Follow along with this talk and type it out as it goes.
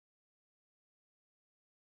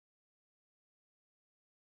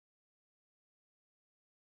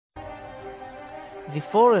The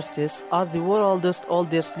forests are the world's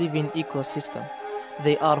oldest living ecosystem.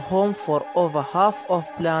 They are home for over half of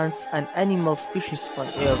plants and animal species on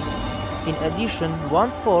Earth. In addition,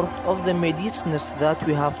 1/4 of the medicines that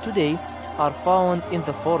we have today are found in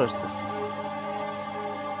the forests.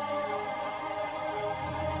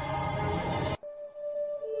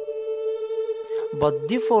 But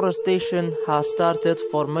deforestation has started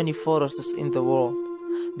for many forests in the world.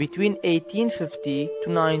 Between 1850 to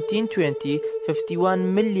 1920,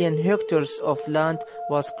 51 million hectares of land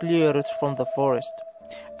was cleared from the forest,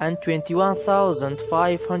 and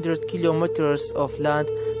 21,500 kilometers of land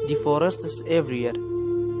deforested every year.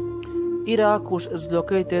 Iraq, which is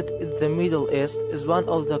located in the Middle East, is one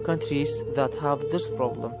of the countries that have this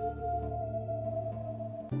problem.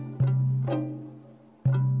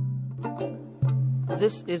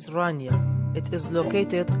 This is Rania. It is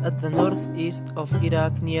located at the northeast of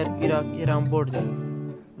Iraq near Iraq-Iran border.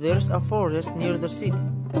 There is a forest near the city.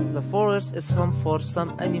 The forest is home for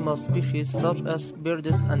some animal species such as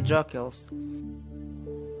birds and jackals.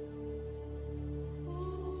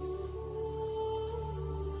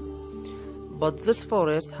 But this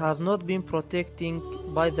forest has not been protected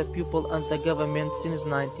by the people and the government since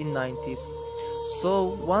 1990s. So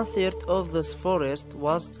 1/3 of this forest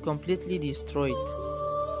was completely destroyed.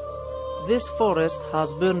 This forest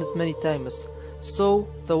has burned many times, so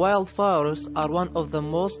the wildfires are one of the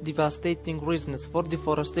most devastating reasons for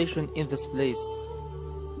deforestation in this place.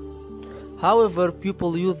 However,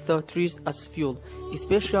 people use the trees as fuel,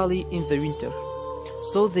 especially in the winter,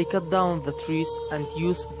 so they cut down the trees and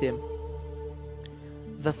use them.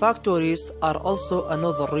 The factories are also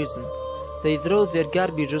another reason. They throw their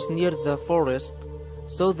garbages near the forest,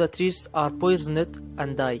 so the trees are poisoned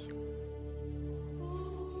and die.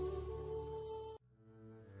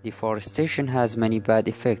 Deforestation has many bad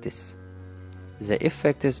effects. The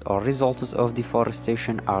effects or results of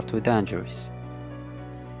deforestation are too dangerous.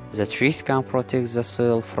 The trees can protect the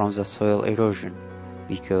soil from the soil erosion,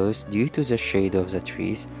 because due to the shade of the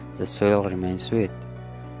trees, the soil remains wet.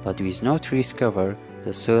 But with no trees cover,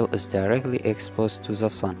 the soil is directly exposed to the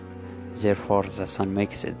sun. Therefore, the sun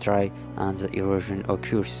makes it dry and the erosion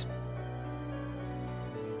occurs.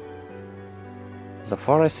 The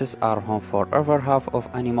forests are home for over half of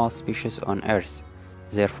animal species on Earth,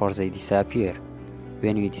 therefore they disappear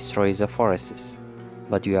when we destroy the forests.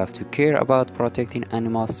 But you have to care about protecting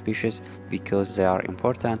animal species because they are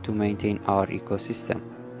important to maintain our ecosystem.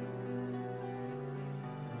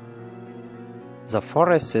 The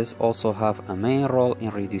forests also have a main role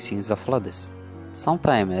in reducing the floods.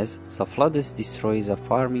 Sometimes the floods destroy the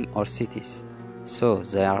farming or cities, so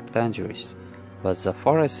they are dangerous. But the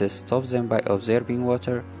forests stop them by absorbing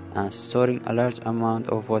water and storing a large amount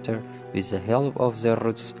of water with the help of their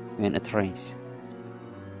roots when it rains.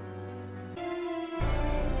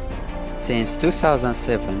 Since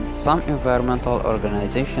 2007, some environmental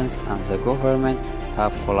organizations and the government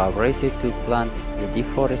have collaborated to plant the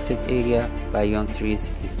deforested area by young trees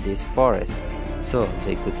in this forest, so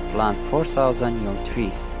they could plant 4,000 young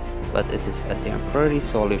trees, but it is a temporary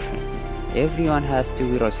solution. Everyone has to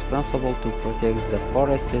be responsible to protect the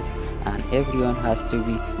forests, and everyone has to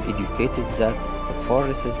be educated that the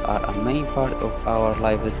forests are a main part of our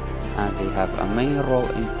lives and they have a main role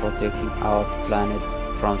in protecting our planet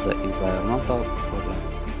from the environmental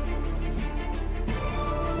problems.